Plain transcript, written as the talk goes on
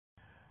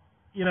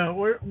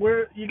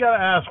where you got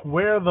to ask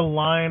where the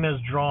line is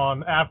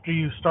drawn after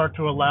you start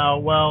to allow.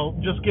 Well,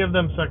 just give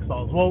them sex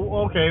dolls.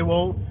 Well, okay,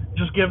 well,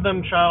 just give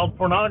them child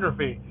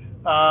pornography.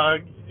 Uh,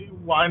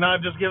 why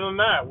not just give them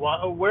that?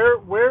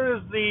 Where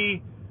is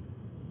the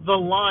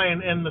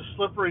line and the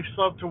slippery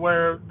slope to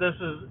where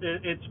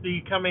it's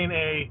becoming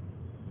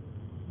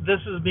this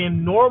is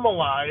being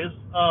normalized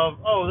of,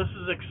 oh, this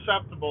is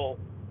acceptable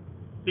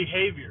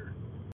behavior.